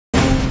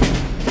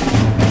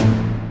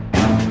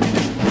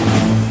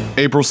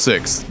April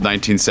 6,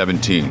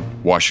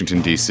 1917,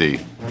 Washington, D.C.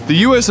 The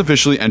U.S.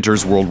 officially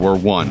enters World War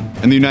I,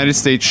 and the United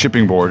States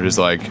Shipping Board is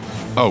like,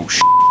 oh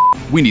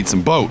we need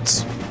some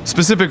boats.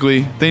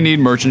 Specifically, they need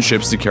merchant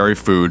ships to carry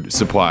food,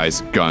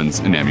 supplies, guns,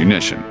 and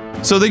ammunition.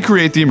 So they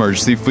create the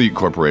Emergency Fleet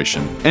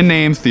Corporation and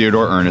name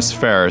Theodore Ernest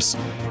Ferris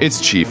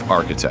its chief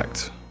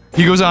architect.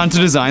 He goes on to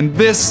design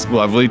this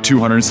lovely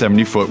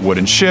 270-foot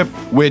wooden ship,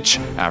 which,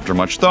 after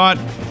much thought,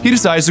 he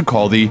decides to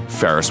call the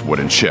Ferris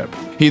Wooden Ship.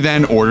 He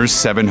then orders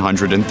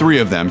 703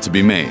 of them to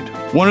be made.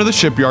 One of the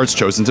shipyards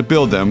chosen to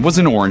build them was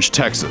in Orange,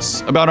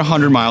 Texas, about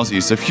 100 miles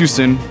east of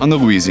Houston on the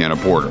Louisiana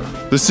border.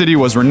 The city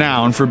was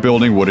renowned for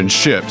building wooden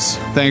ships,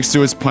 thanks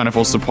to its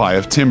plentiful supply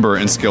of timber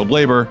and skilled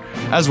labor,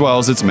 as well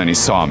as its many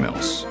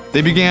sawmills.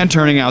 They began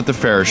turning out the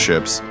Ferris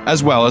ships,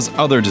 as well as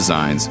other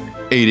designs,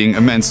 aiding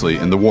immensely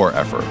in the war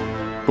effort.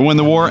 But when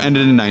the war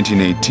ended in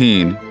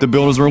 1918, the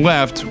builders were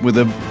left with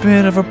a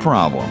bit of a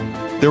problem.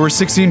 There were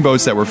 16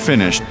 boats that were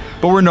finished,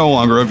 but were no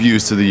longer of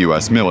use to the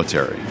US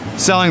military.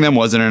 Selling them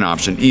wasn't an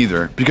option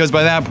either, because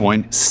by that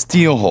point,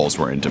 steel hulls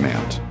were in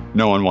demand.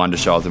 No one wanted to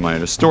shell out the money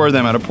to store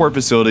them at a port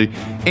facility,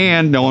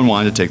 and no one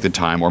wanted to take the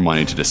time or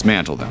money to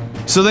dismantle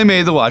them. So they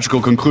made the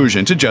logical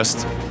conclusion to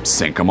just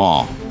sink them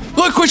all.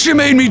 Look what you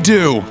made me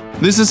do!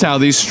 This is how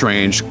these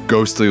strange,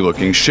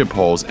 ghostly-looking ship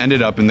hulls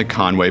ended up in the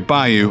Conway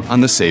Bayou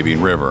on the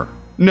Sabine River.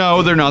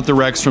 No, they're not the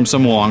wrecks from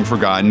some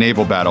long-forgotten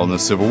naval battle in the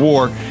Civil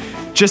War,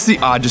 just the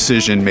odd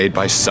decision made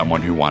by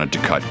someone who wanted to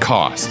cut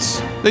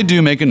costs. They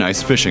do make a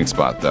nice fishing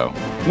spot, though.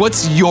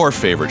 What's your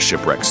favorite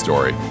shipwreck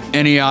story?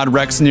 Any odd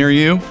wrecks near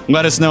you?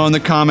 Let us know in the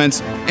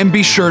comments, and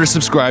be sure to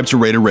subscribe to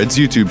Raider Red's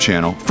YouTube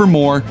channel for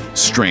more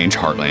strange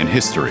Heartland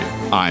history.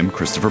 I'm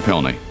Christopher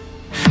Pilney.